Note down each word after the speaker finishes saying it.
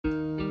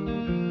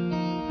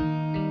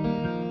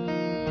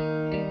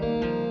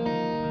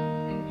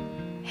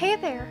Hey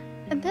there!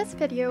 In this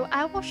video,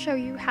 I will show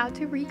you how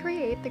to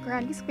recreate the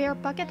Granny Square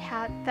bucket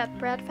hat that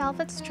Red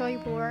Velvet's Joy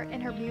wore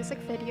in her music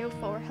video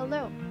for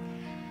Hello.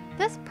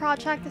 This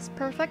project is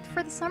perfect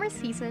for the summer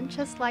season,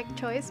 just like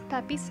Joy's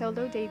peppy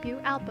solo debut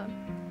album.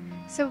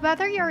 So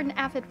whether you're an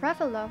avid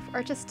Revelove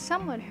or just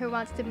someone who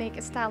wants to make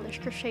a stylish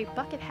crochet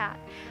bucket hat,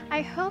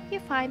 I hope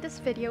you find this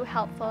video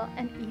helpful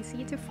and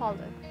easy to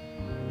follow.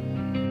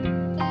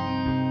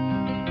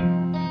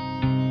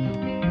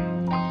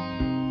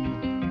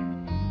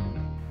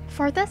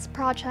 For this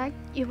project,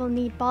 you will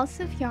need balls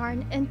of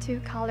yarn in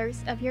 2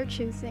 colors of your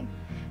choosing.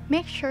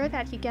 Make sure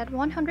that you get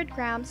 100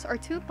 grams or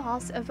 2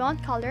 balls of one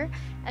color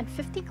and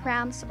 50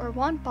 grams or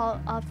 1 ball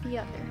of the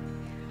other.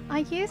 I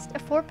used a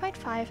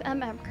 4.5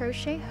 mm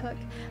crochet hook,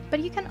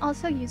 but you can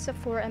also use a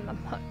 4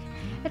 mm hook.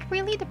 It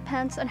really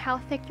depends on how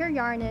thick your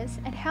yarn is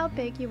and how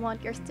big you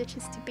want your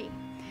stitches to be.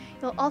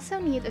 You'll also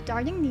need a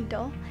darning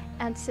needle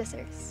and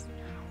scissors.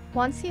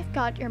 Once you've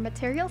got your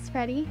materials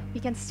ready,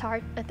 we can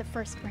start at the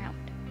first round.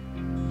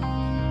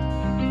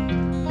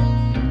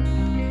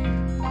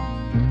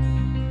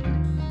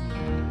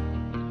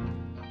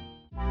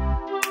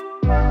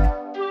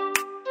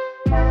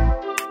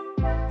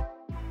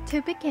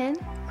 To begin,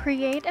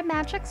 create a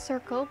magic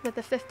circle with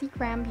a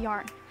 50-gram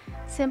yarn.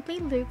 Simply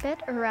loop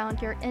it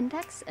around your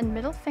index and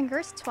middle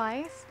fingers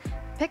twice,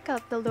 pick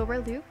up the lower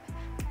loop,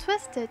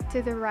 twist it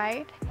to the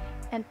right,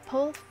 and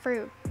pull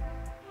through.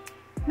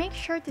 Make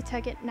sure to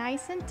tug it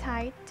nice and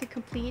tight to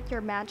complete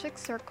your magic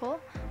circle,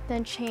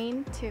 then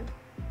chain 2.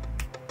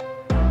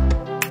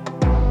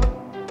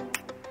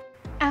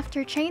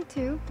 After chain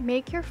 2,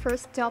 make your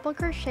first double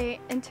crochet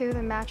into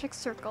the magic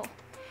circle.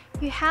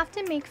 You have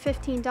to make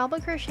 15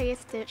 double crochet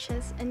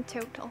stitches in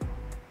total.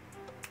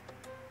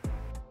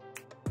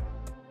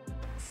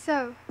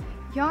 So,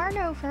 yarn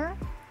over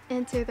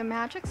into the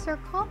magic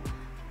circle,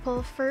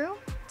 pull through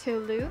 2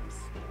 loops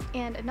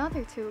and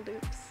another 2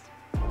 loops.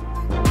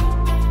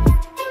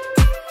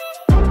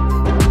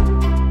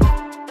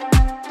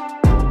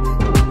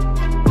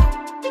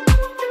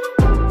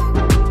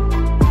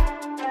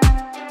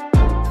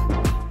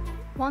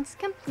 Once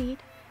complete,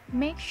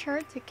 make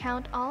sure to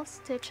count all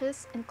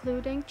stitches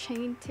including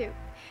chain 2.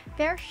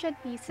 There should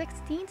be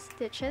 16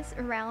 stitches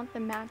around the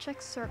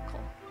magic circle.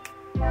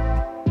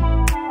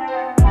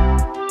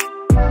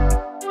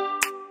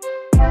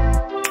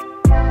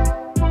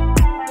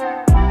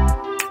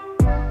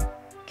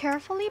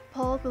 Carefully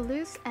pull the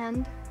loose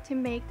end to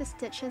make the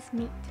stitches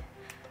meet.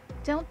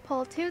 Don't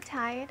pull too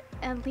tight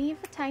and leave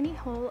a tiny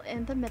hole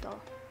in the middle.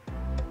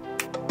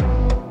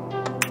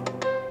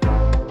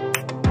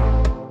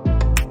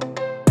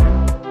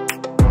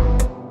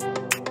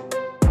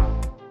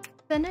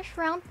 Finish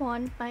round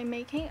 1 by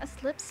making a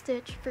slip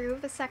stitch through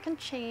the second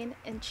chain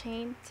in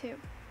chain 2.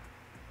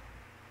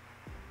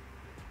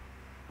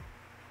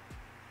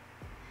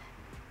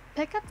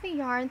 Pick up the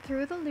yarn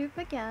through the loop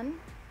again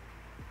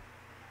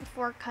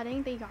before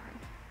cutting the yarn.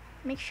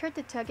 Make sure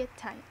to tug it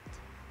tight.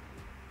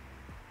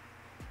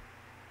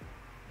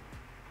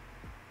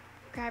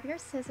 Grab your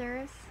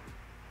scissors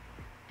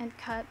and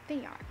cut the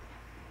yarn.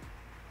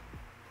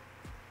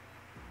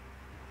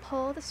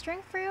 Pull the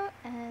string through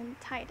and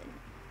tighten.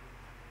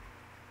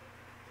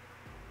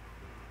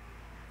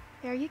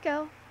 There you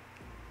go,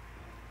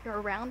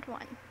 your round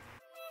 1.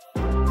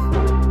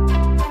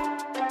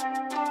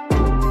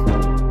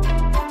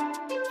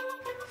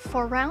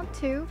 For round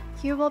 2,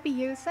 you will be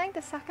using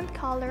the second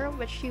color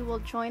which you will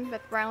join with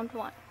round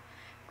 1.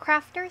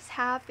 Crafters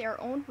have their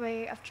own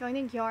way of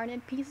joining yarn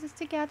and pieces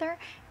together,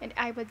 and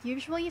I would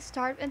usually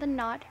start with a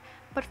knot,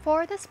 but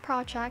for this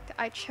project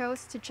I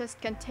chose to just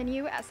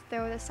continue as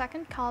though the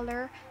second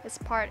color is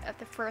part of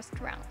the first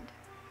round.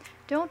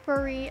 Don't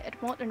worry,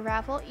 it won't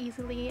unravel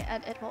easily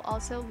and it will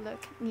also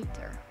look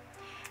neater.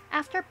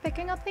 After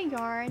picking up the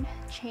yarn,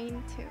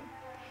 chain 2.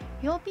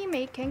 You'll be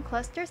making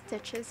cluster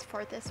stitches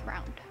for this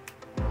round.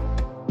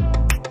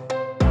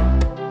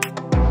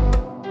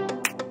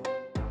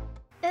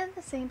 In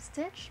the same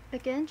stitch,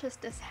 begin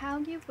just as how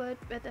you would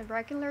with a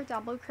regular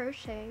double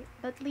crochet,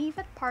 but leave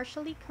it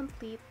partially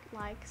complete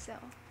like so.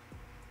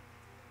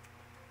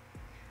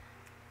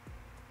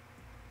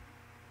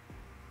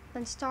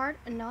 Then start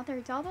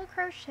another double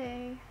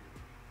crochet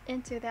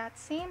into that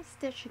same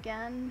stitch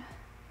again,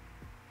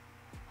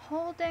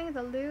 holding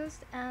the loose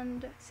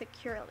end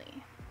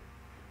securely.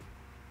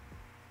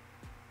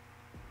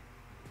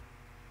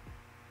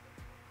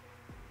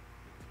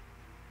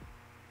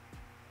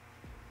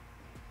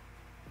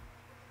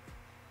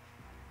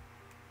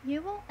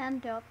 You will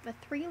end up with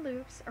 3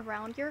 loops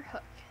around your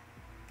hook.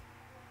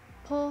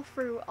 Pull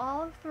through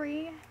all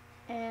 3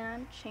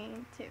 and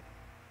chain 2.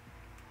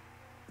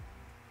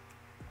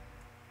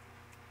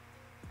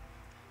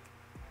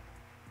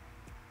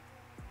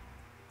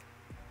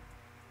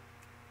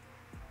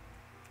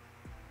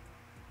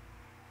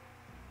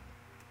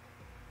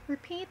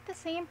 Repeat the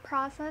same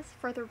process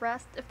for the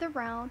rest of the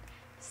round,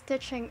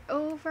 stitching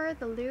over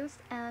the loose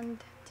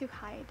end to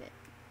hide it.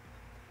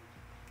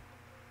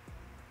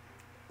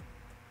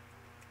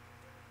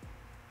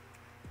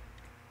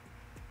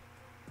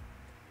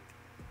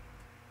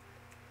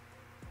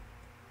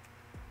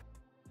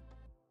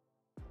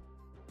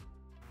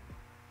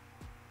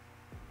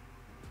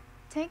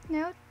 Take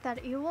note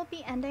that you will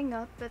be ending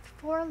up with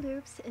 4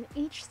 loops in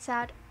each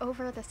set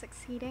over the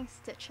succeeding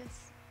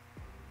stitches.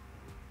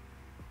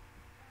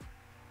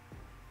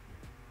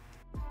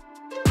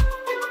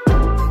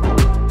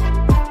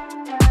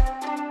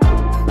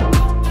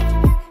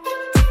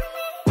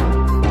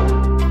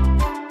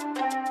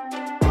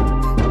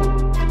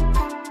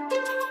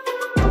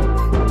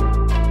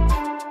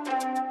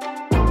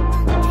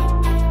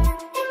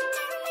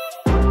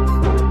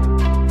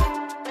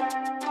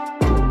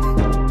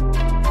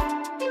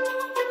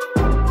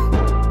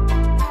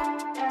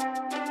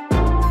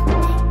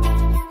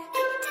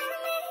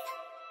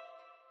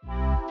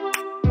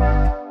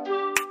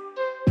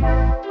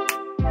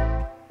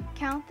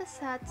 Count the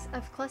sets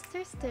of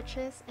cluster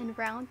stitches in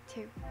round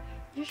 2.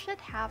 You should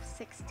have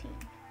 16.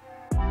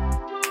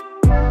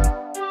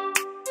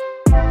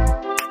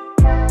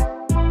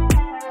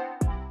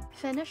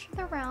 Finish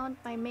the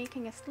round by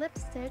making a slip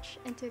stitch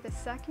into the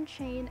second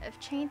chain of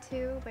chain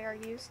 2 where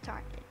you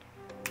started.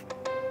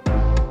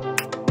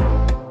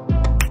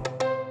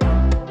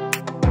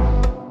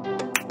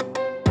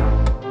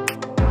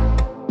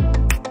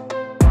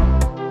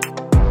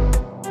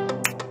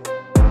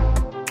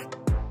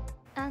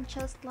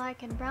 Just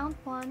like in round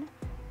 1,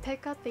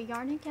 pick up the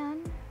yarn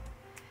again,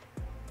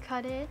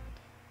 cut it,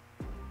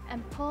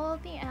 and pull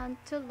the end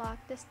to lock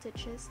the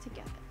stitches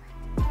together.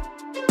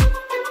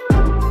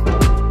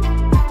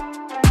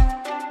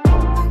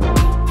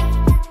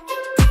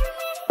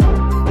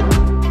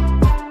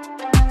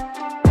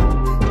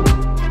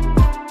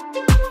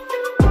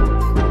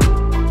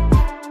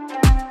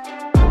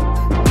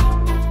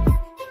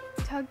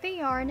 Tug the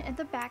yarn in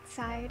the back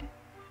side,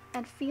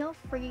 and feel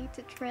free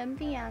to trim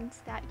the ends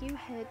that you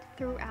hid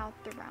throughout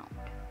the round.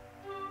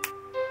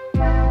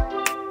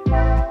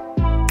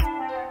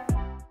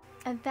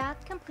 And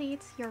that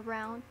completes your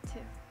round 2.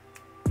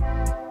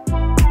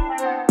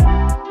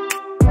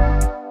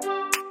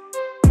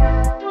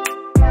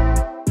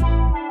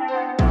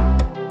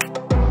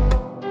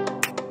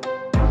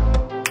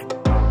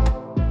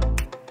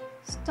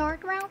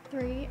 Start round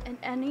 3 in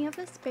any of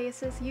the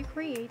spaces you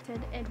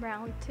created in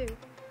round 2.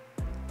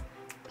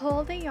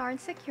 Pull the yarn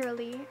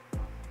securely,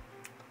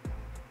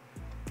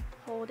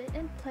 hold it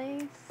in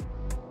place,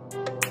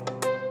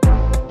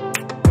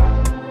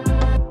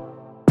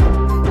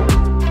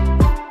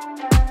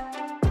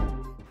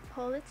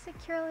 pull it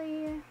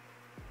securely,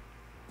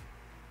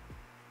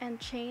 and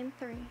chain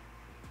 3.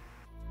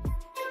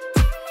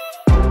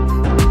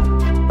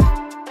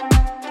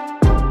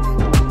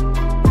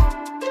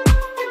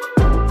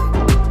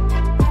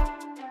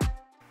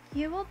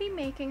 You will be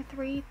making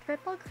 3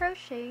 triple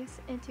crochets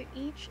into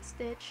each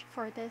stitch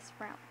for this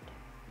round.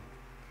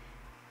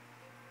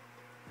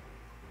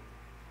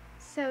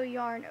 Sew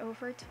yarn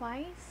over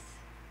twice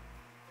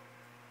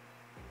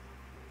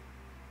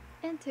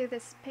into the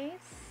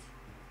space,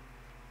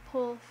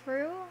 pull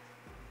through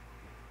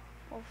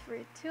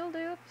 2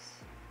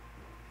 loops,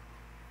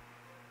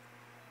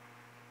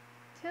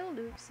 2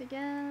 loops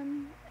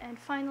again, and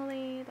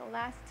finally the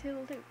last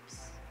 2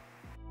 loops.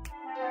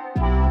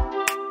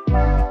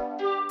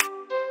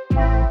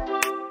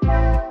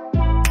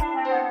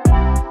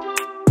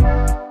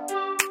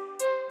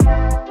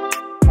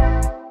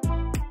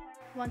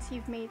 Once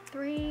you've made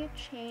 3,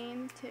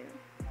 chain 2.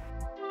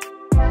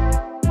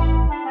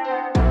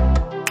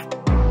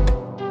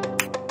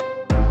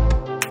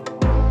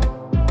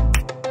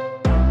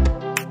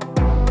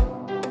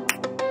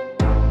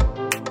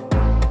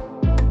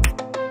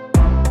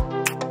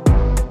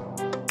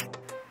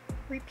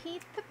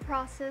 Repeat the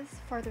process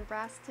for the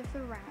rest of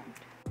the round.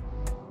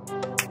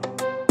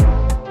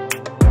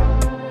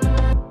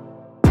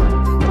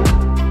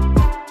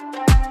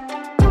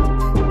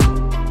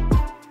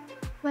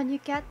 When you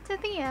get to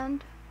the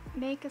end,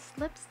 make a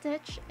slip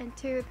stitch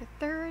into the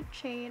 3rd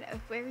chain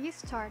of where you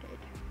started.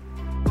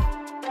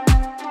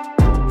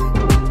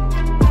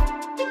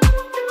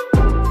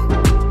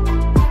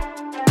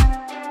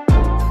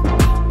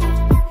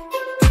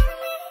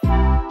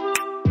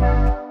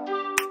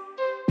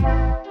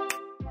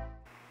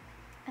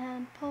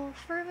 And pull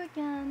through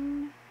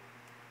again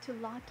to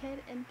lock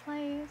it in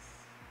place.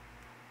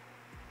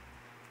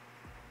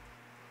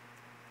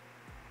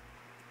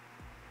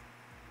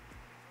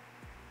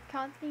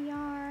 Cut the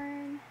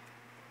yarn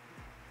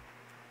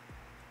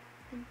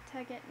and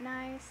tug it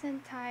nice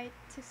and tight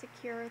to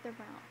secure the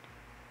round.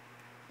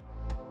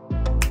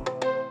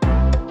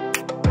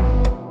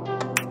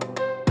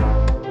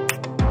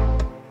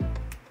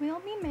 We'll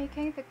be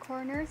making the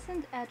corners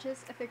and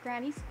edges of the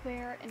granny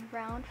square in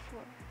round 4.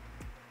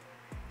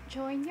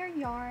 Join your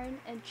yarn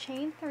and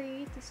chain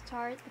 3 to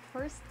start the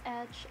first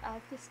edge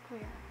of the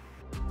square.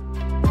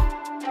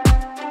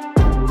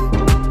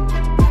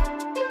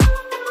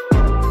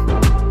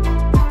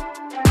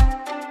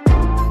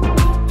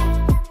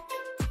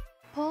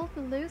 Pull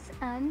the loose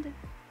end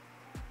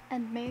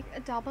and make a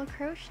double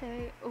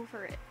crochet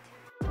over it.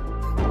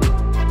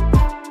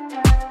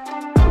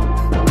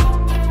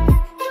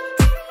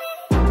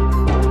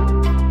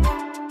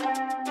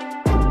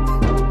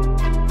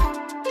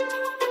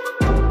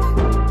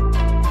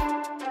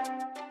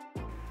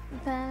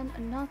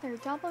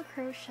 double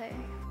crochet.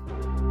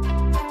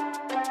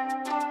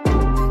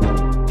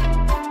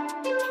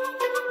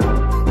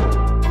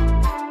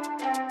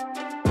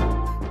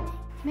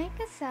 Make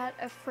a set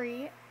of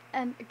 3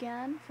 and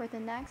again for the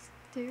next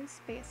 2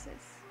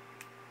 spaces.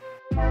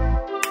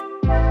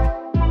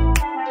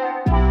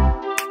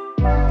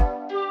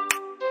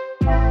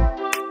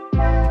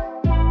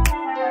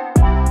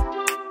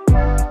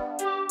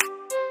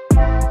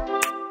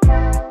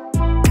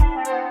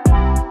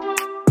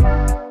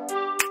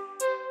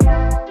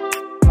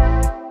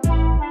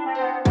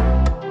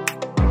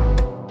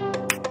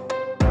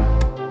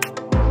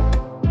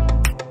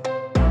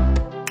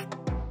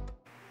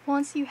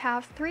 Once you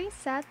have 3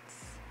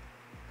 sets,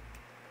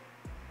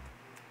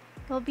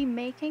 you'll be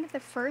making the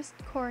first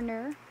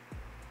corner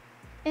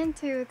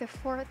into the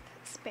 4th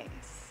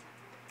space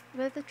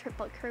with a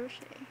triple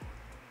crochet.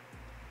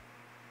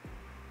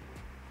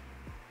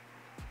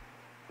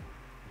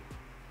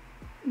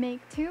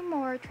 Make 2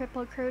 more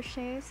triple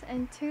crochets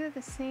into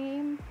the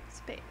same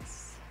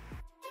space.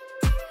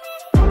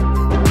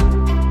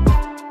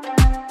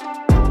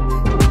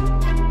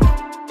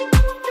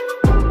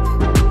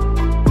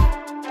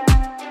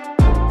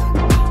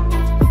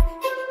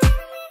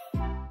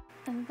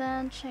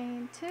 Then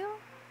chain 2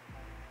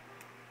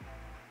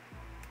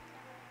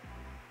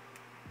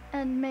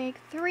 and make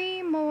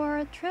 3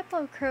 more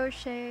triple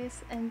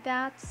crochets in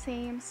that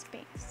same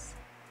space.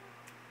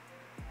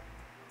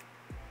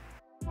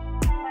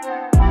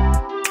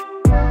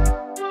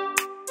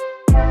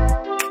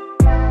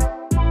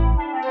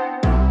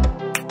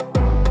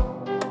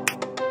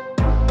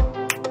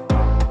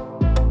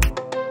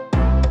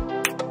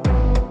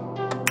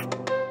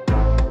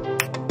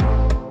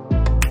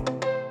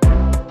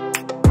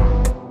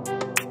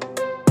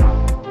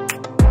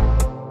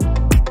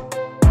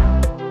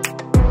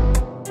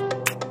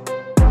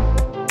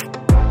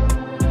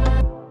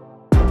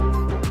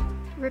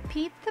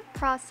 Repeat the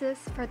process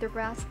for the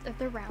rest of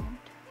the round.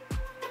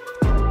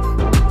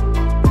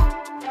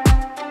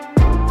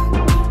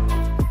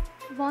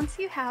 Once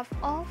you have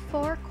all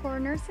 4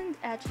 corners and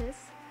edges,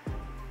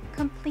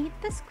 complete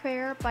the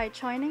square by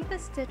joining the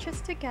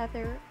stitches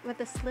together with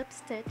a slip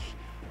stitch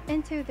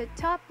into the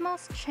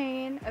topmost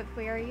chain of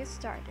where you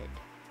started.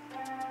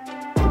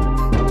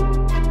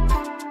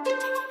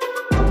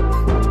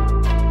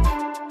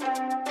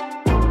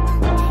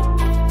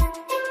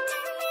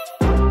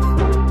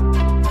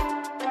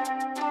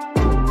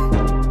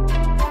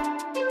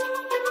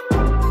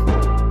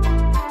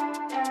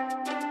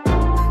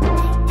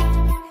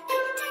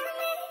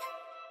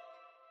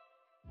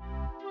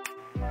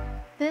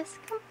 This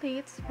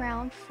completes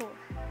round 4.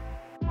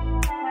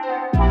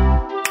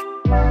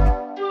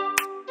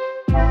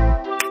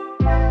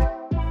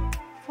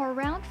 For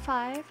round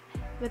 5,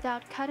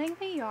 without cutting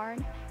the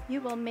yarn, you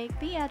will make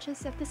the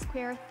edges of the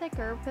square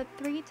thicker with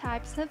 3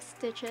 types of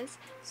stitches,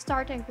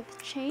 starting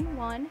with chain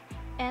 1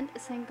 and a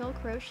single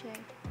crochet.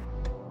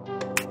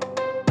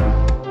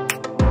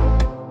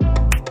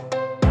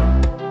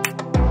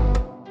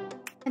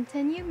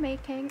 Continue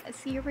making a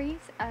series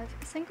of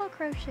single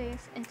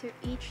crochets into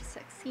each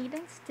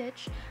succeeding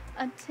stitch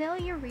until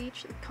you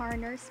reach the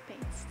corner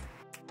space.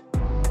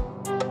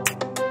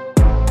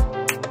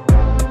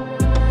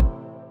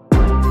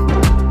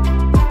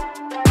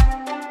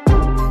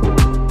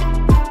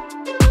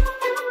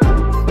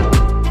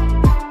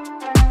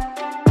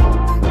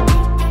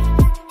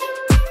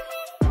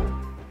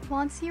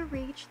 Once you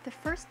reach the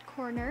first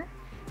corner,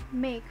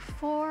 make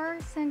 4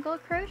 single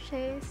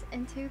crochets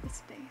into the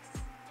space.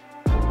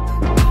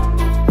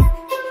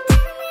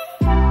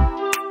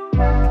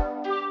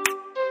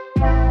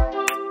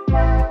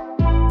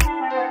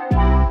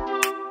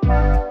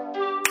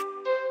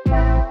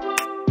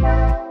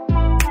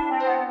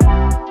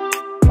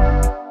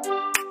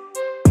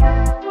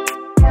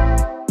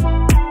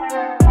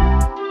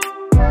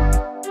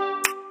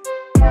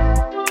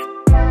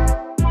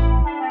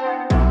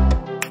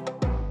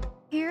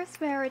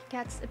 Where it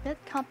gets a bit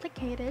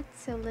complicated,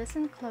 so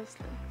listen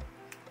closely.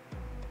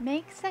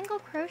 Make single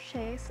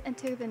crochets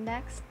into the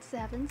next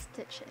 7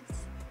 stitches.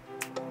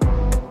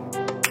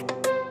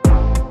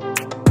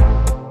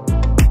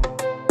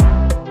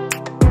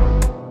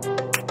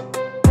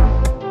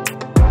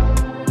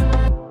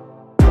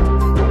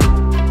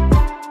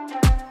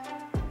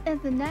 In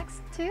the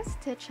next 2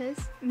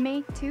 stitches,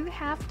 make 2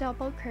 half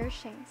double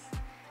crochets.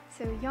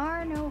 So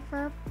yarn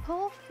over,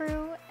 pull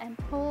through, and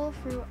pull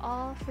through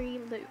all 3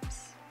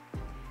 loops.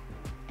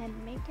 And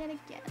make it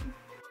again.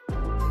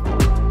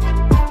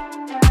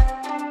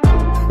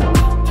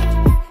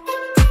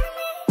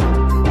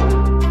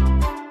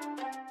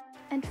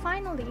 And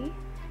finally,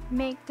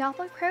 make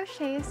double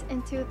crochets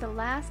into the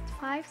last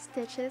 5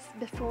 stitches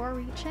before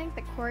reaching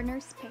the corner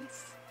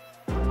space.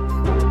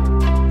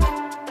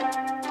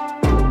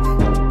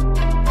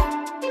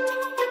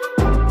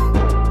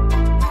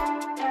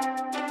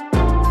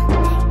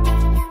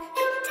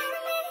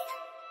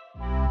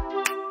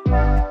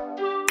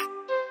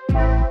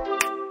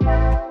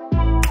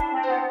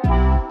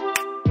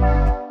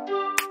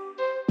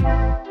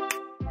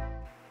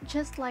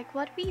 Just like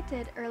what we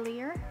did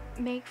earlier,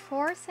 make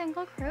 4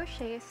 single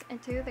crochets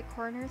into the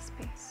corner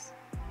space.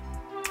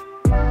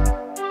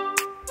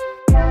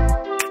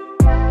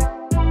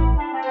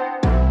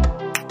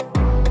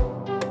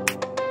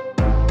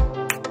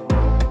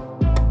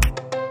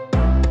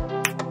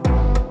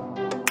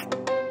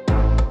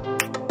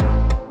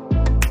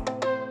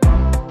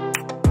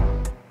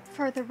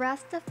 For the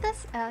rest of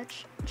this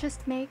edge,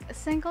 just make a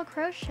single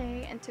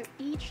crochet into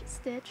each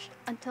stitch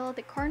until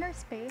the corner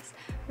space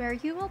where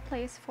you will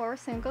place 4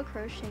 single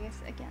crochets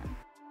again.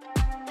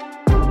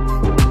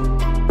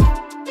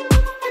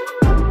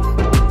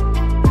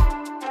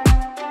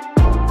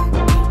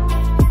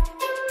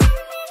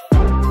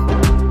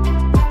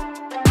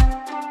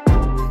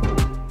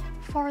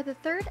 For the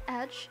third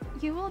edge,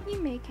 you will be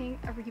making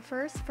a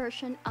reverse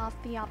version of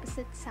the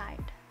opposite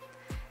side.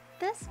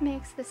 This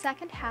makes the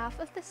second half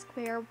of the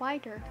square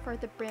wider for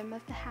the brim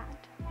of the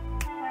hat.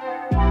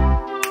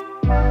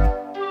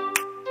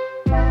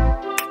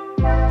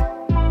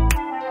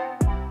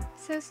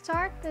 So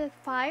start with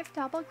 5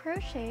 double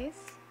crochets,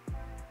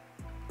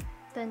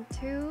 then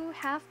 2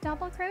 half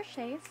double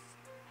crochets,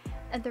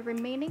 and the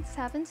remaining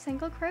 7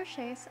 single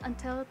crochets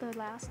until the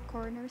last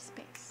corner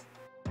space.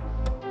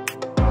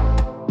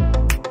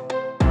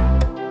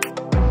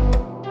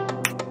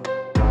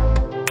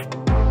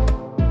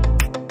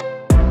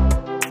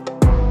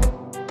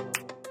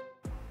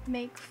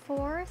 Make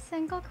 4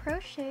 single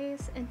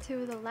crochets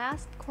into the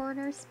last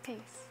corner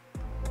space.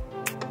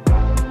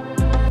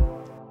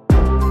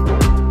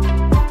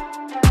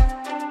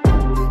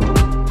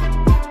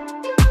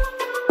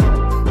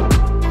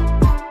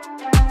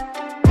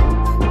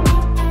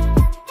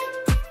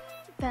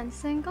 Then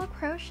single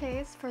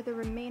crochets for the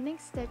remaining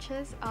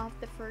stitches of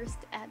the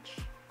first edge.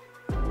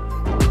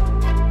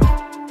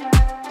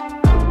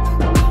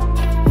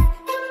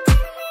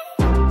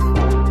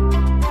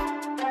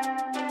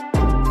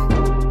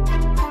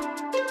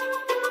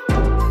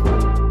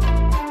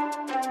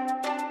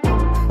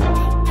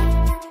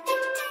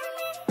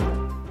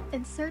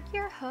 Insert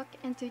your hook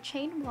into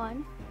chain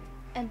 1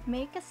 and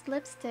make a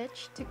slip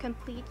stitch to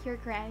complete your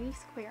granny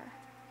square.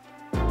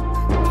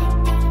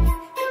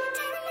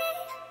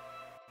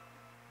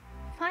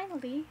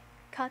 Finally,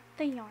 cut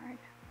the yarn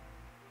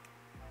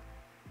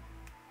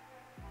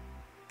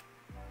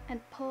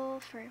and pull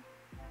through.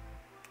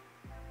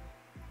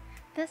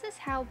 This is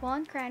how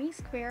one granny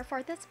square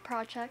for this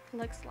project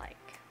looks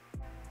like.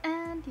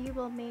 And you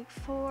will make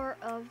 4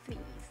 of these.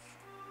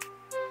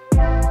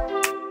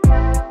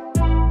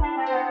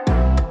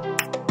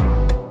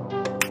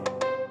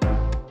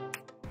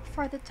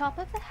 For the top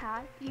of the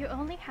hat, you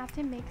only have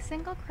to make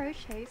single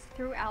crochets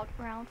throughout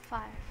round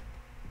 5.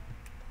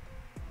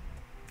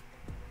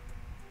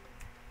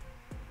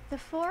 The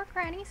 4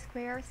 granny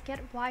squares get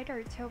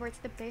wider towards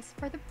the base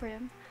for the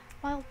brim,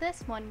 while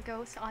this one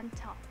goes on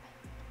top.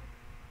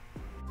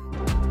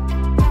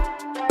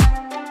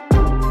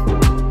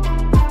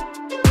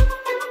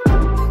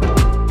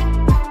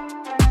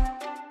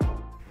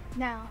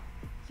 Now,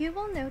 you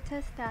will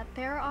notice that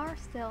there are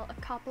still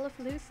a couple of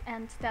loose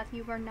ends that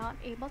you were not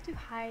able to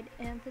hide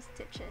in the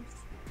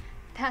stitches.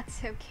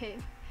 That's okay.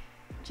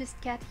 Just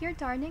get your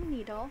darning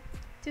needle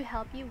to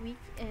help you weave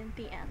in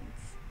the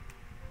ends.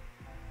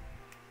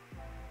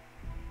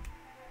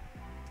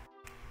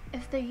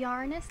 If the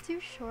yarn is too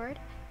short,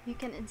 you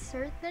can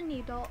insert the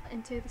needle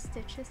into the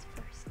stitches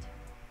first.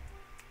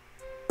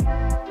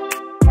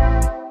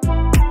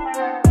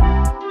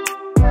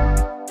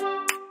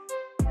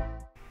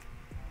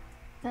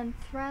 Then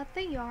thread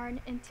the yarn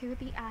into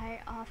the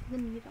eye of the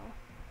needle.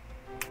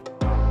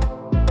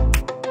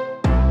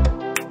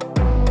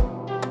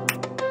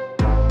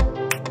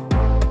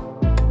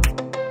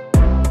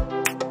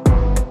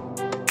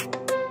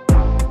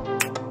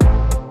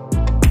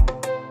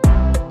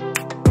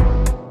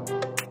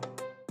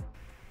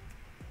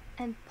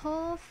 And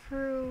pull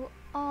through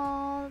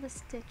all the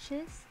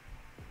stitches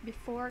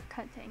before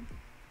cutting.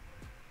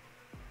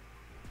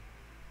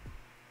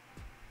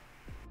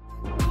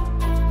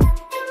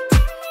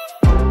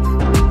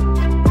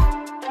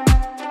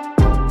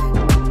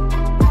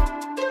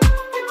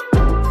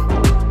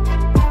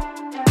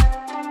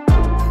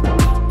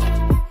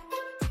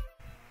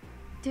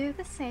 Do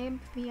the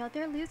same with the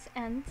other loose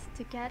ends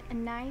to get a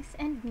nice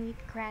and neat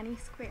granny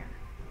square.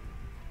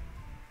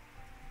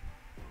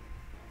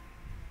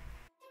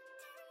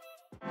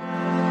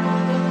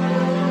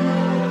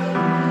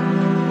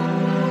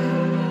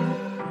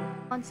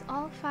 Once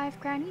all 5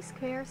 granny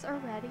squares are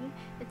ready,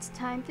 it's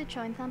time to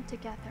join them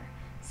together.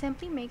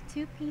 Simply make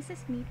 2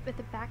 pieces meet with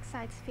the back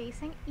sides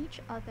facing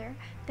each other,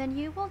 then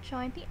you will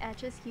join the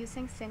edges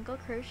using single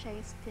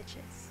crochet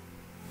stitches.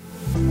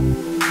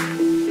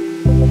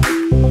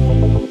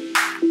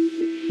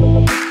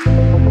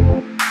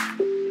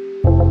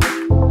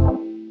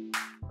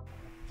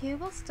 You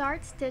will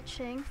start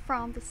stitching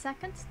from the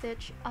second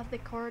stitch of the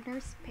corner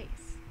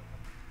space.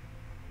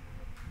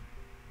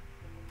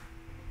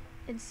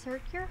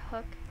 Insert your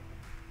hook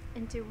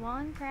into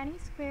one granny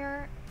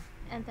square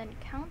and then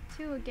count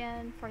 2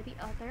 again for the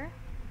other.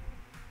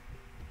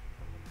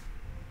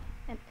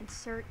 and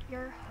insert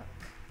your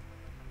hook.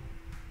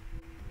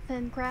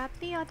 Then grab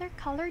the other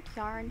colored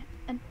yarn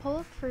and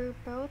pull through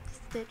both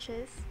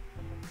stitches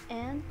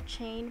and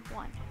chain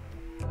 1.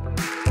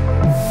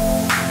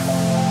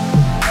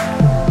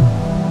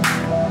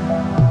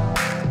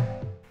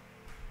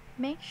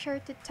 Make sure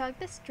to tug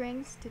the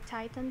strings to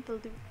tighten the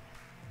loop.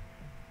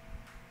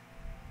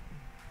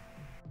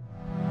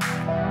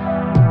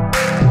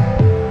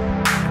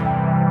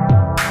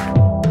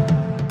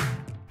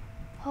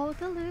 Hold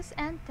the loose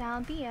end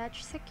down the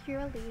edge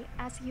securely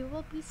as you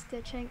will be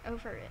stitching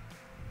over it.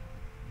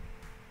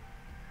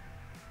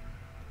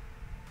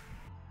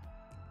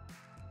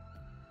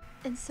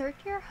 Insert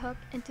your hook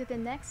into the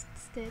next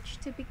stitch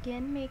to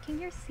begin making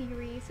your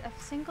series of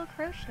single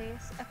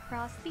crochets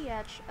across the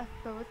edge of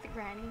both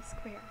granny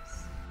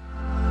squares.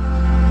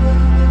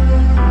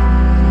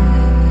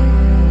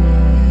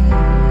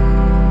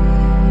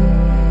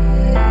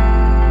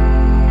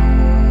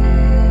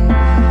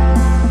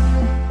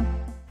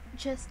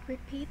 Just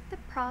repeat the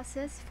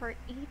process for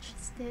each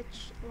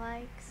stitch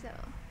like so.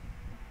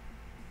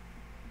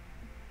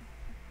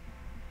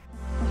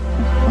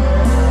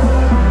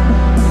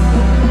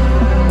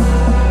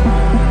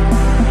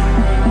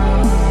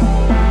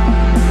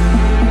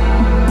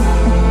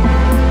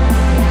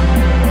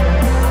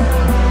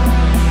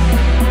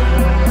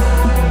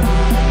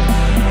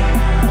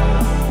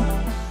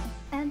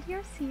 End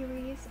your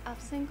series of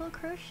single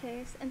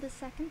crochets in the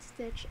second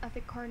stitch of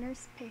the corner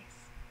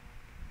space.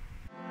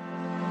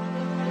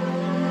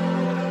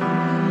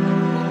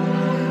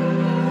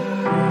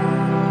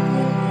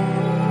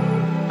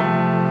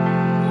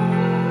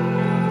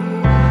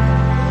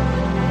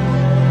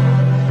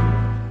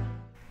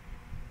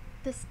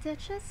 The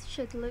stitches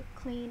should look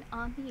clean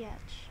on the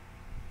edge.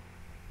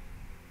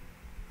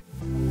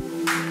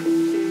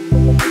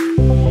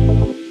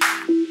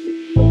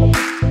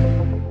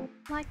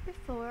 Like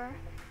before,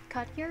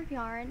 cut your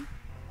yarn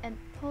and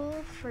pull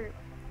through.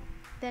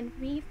 Then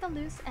weave the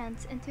loose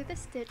ends into the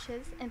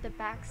stitches in the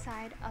back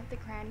side of the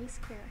granny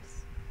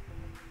squares.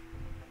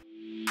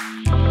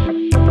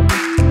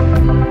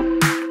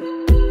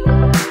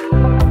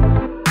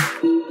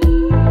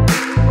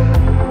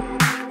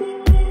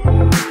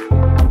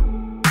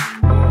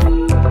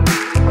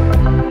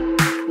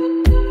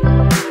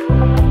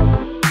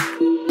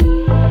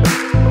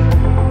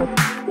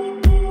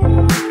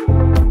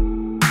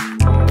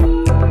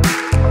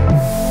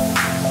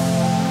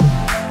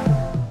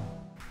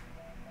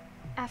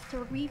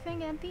 After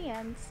weaving in the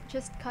ends,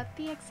 just cut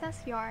the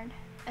excess yarn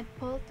and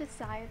pull the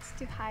sides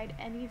to hide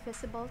any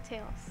visible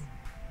tails.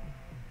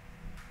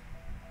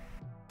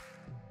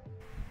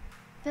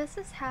 This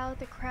is how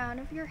the crown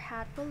of your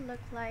hat will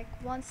look like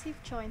once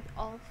you've joined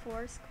all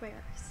 4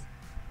 squares.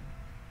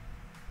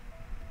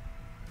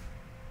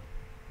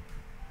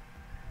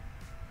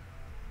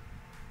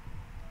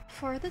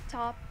 For the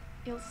top,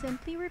 you'll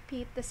simply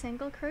repeat the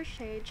single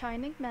crochet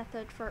joining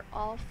method for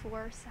all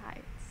 4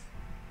 sides.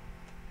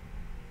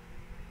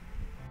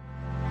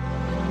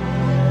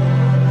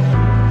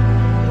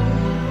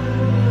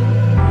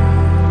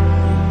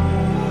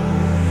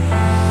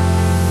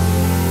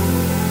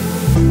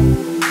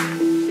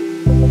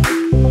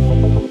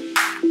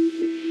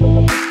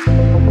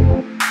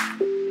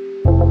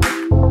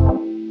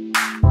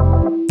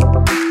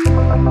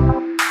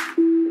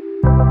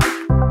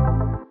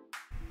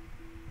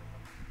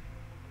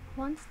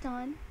 Once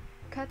done,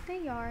 cut the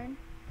yarn,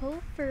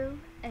 pull through,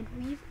 and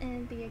weave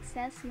in the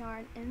excess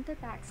yarn in the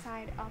back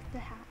side of the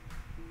hat.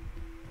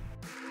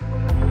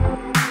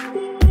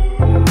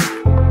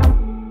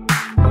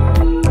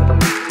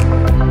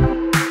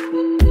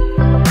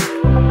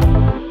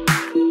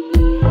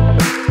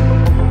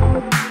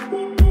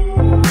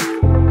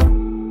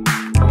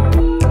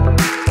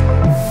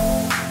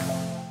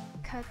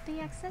 Cut the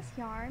excess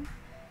yarn,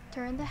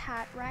 turn the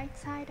hat right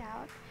side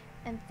out,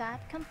 and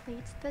that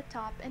completes the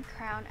top and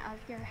crown of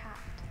your hat.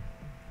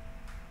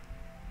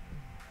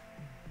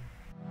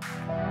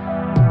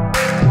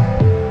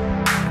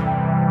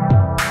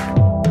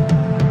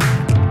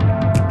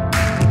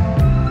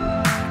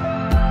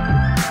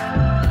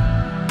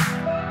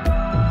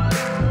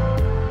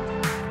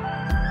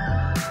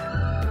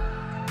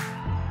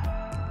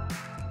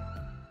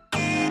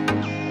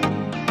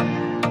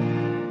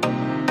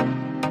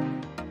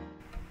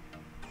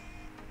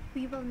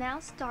 We will now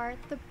start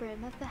the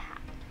brim of the hat.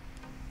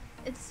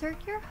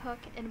 Insert your hook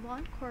in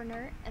one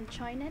corner and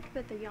join it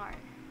with the yarn.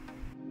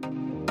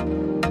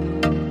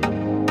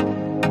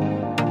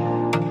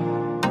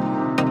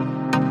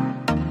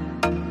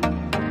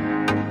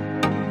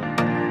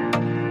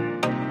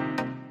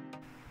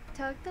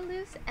 Tug the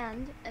loose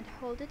end and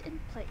hold it in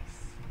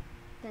place,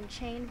 then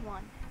chain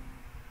 1.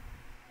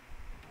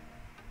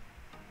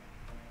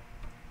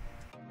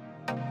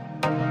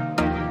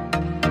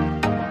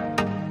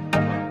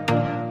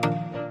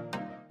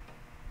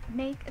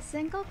 Make a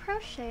single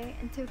crochet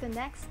into the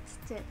next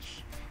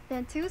stitch,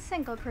 then 2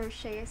 single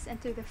crochets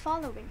into the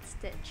following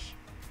stitch.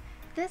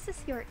 This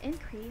is your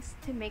increase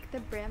to make the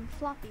brim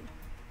floppy.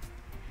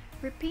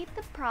 Repeat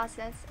the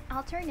process,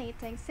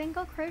 alternating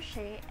single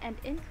crochet and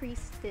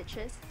increased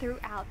stitches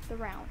throughout the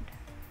round.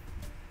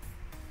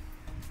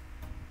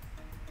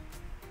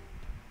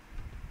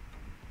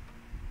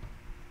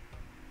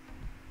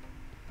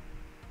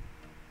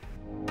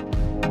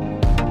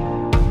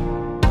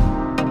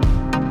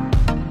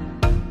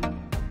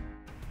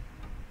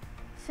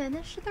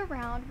 Finish the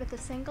round with a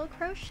single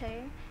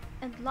crochet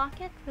and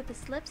lock it with a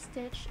slip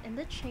stitch in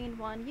the chain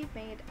one you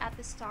made at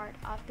the start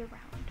of the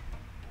round.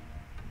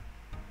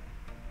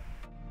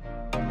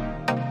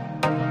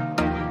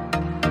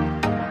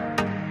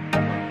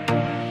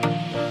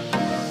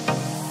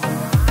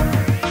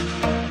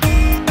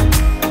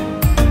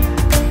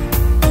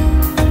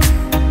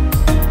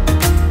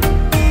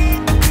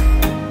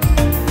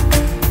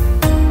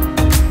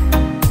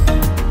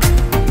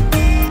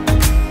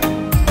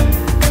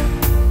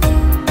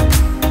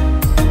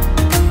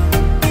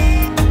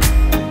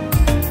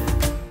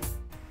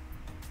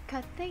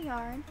 Cut the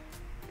yarn,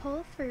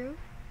 pull through,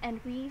 and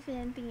weave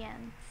in the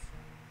ends.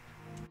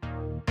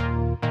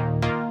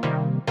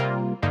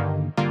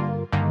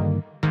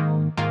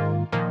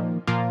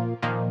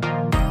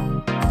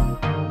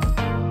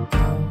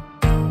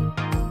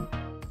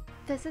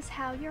 This is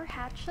how your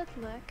hat should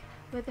look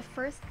with the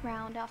first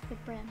round of the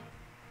brim.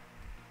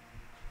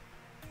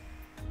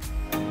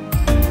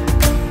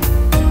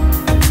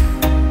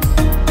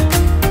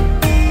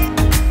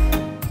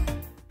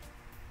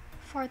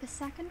 For the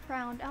second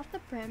round of the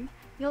brim,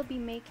 you'll be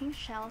making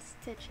shell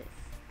stitches.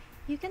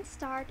 You can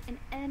start in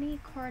any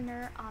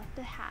corner of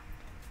the hat.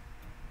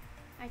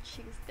 I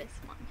choose this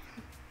one.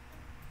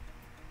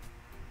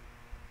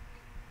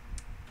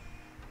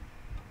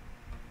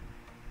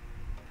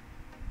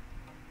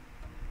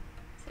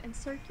 So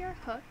insert your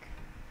hook,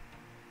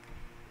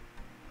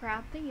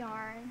 grab the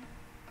yarn,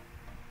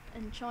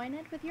 and join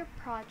it with your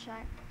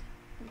project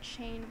and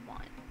chain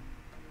one.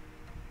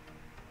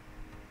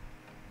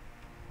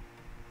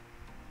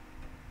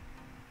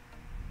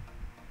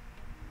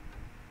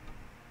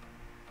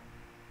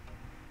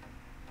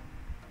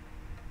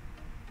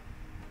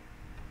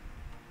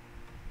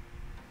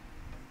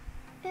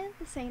 In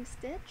the same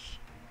stitch,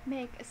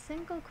 make a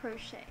single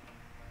crochet.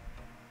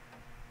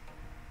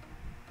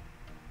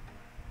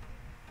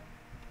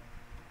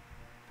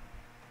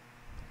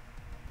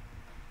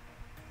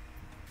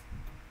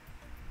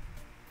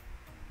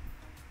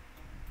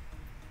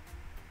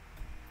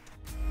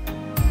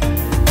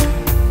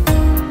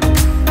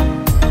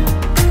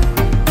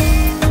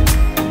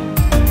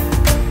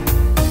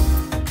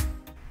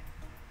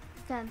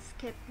 Then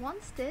skip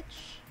one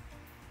stitch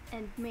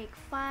and make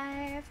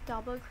 5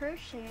 double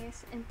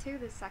crochets into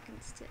the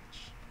second stitch.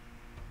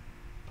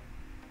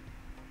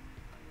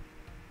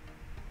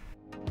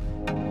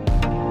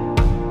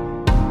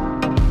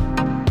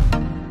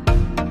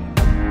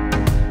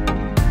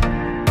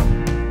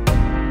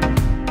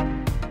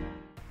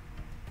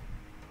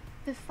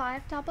 The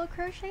 5 double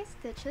crochet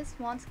stitches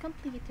once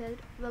completed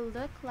will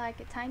look like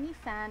a tiny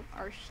fan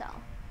or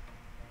shell,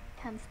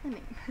 hence the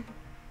name.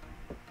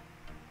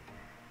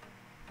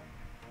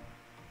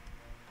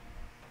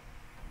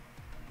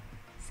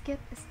 Skip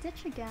a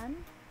stitch again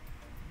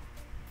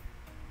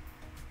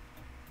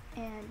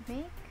and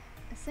make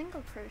a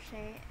single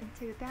crochet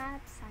into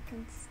that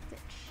second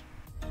stitch.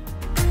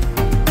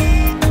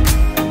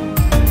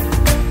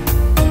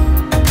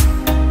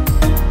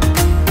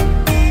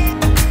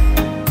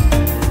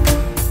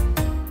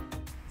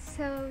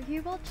 So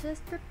you will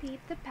just repeat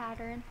the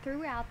pattern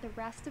throughout the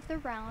rest of the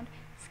round,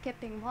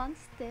 skipping one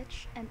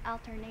stitch and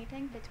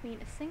alternating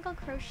between a single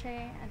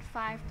crochet and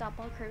 5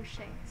 double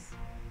crochets.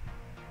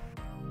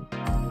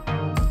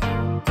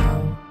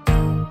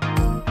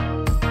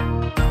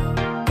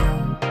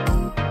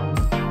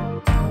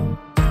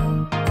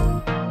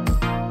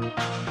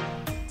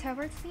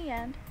 Towards the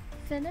end,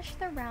 finish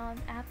the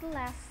round at the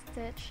last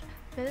stitch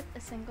with a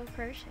single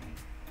crochet.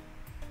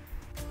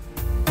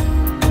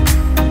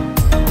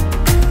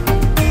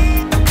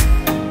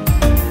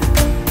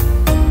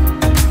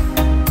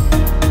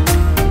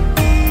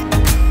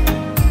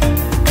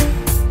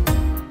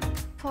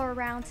 For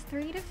rounds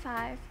 3 to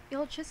 5,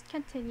 you'll just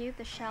continue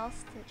the shell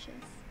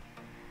stitches.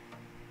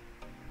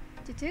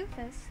 To do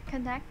this,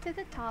 connect to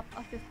the top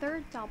of the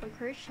third double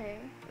crochet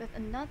with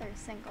another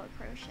single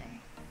crochet.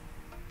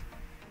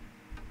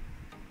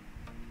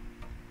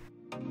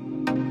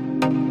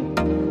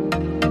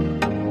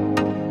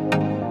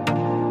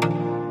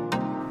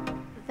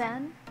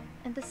 Then,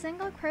 in the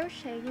single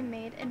crochet you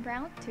made in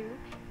round 2,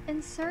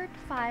 insert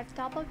 5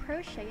 double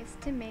crochets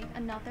to make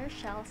another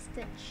shell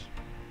stitch.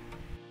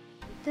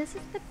 This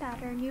is the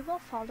pattern you will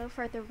follow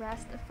for the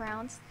rest of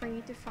rounds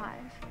 3 to 5.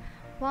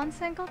 One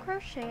single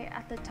crochet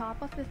at the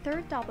top of the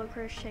third double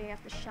crochet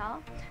of the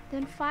shell,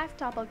 then 5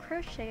 double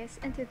crochets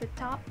into the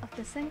top of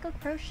the single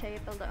crochet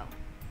below.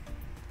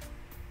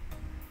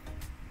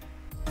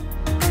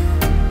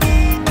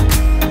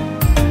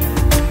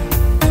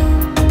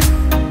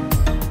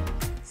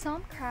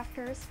 Some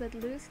crafters would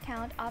lose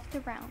count of the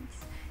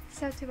rounds,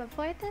 so to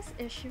avoid this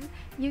issue,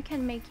 you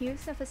can make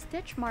use of a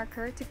stitch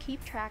marker to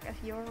keep track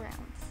of your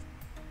rounds.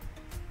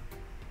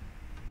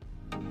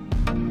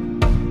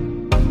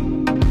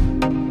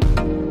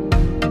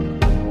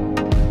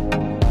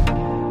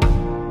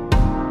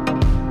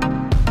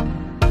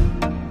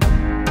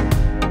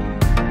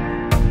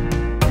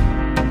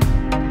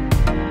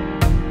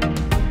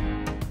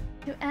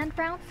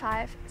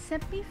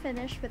 Simply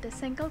finish with a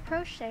single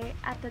crochet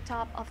at the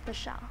top of the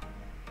shell.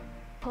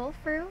 Pull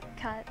through,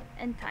 cut,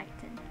 and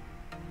tighten.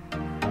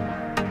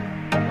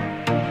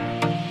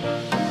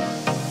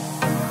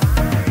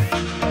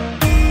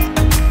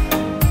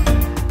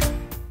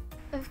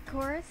 Of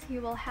course,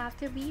 you will have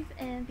to weave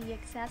in the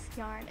excess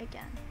yarn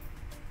again.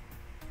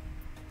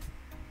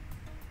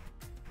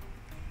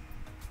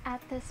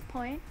 At this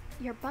point,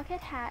 your bucket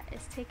hat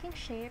is taking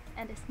shape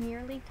and is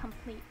nearly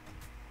complete.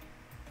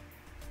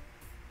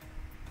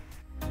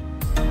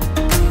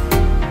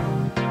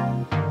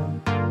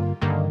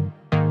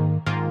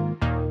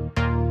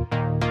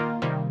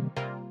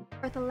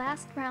 For the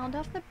last round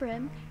of the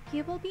brim,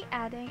 you will be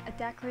adding a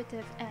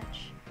decorative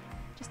edge.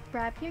 Just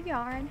grab your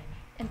yarn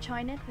and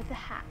join it with the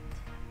hat.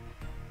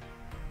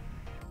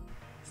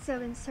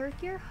 So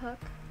insert your hook,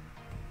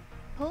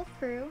 pull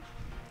through,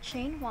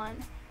 chain 1,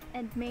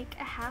 and make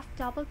a half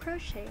double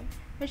crochet,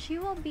 which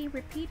you will be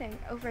repeating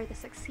over the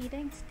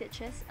succeeding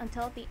stitches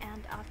until the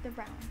end of the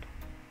round.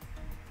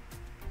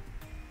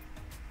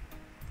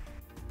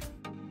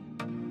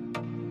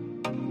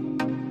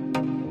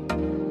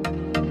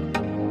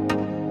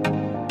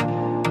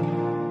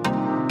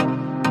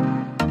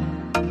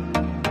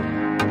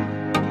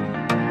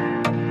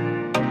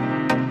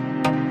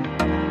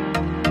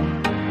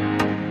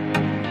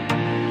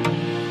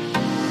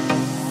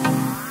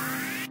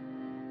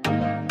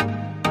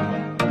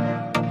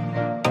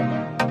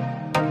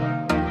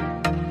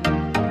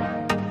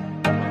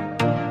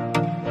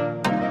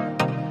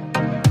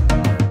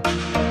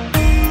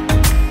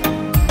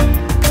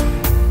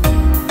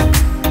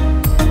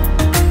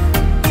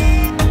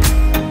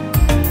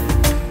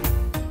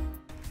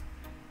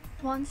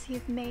 Once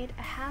you've made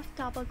a half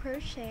double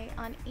crochet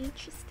on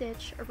each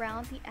stitch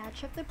around the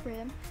edge of the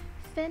brim,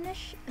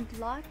 finish and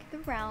lock the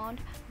round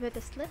with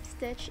a slip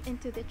stitch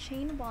into the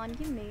chain 1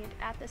 you made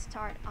at the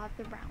start of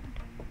the round.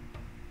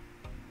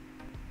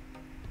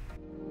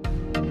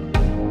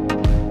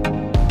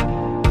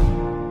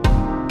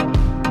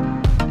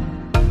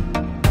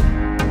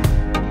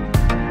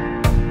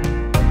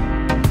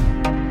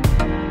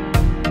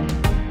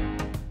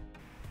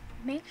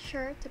 Make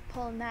sure to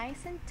pull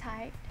nice and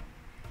tight,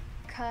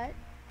 cut,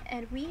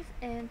 and weave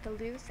in the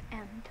loose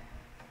end.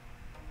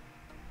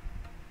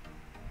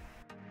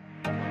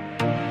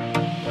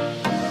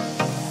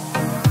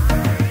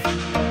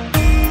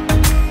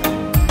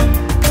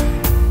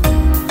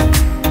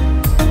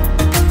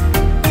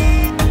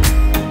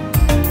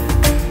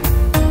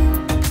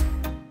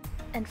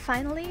 And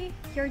finally,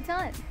 you're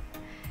done!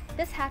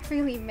 This hat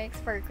really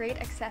makes for a great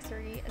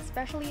accessory,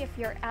 especially if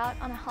you're out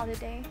on a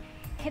holiday,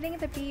 hitting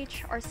the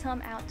beach, or some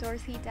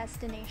outdoorsy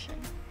destination.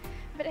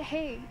 But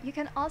hey, you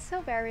can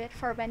also wear it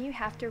for when you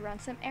have to run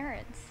some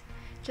errands.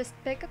 Just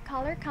pick a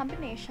color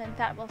combination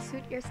that will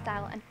suit your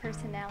style and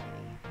personality.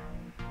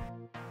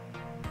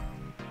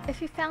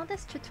 If you found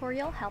this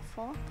tutorial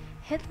helpful,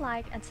 hit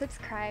like and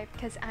subscribe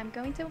because I'm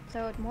going to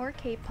upload more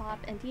K-pop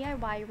and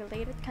DIY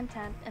related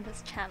content in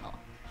this channel.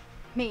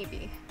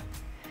 Maybe.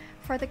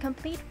 For the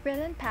complete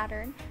written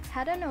pattern,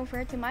 head on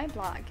over to my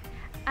blog.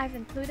 I've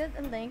included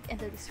a link in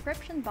the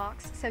description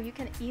box so you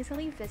can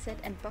easily visit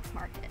and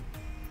bookmark it.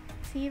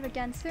 See you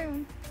again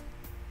soon!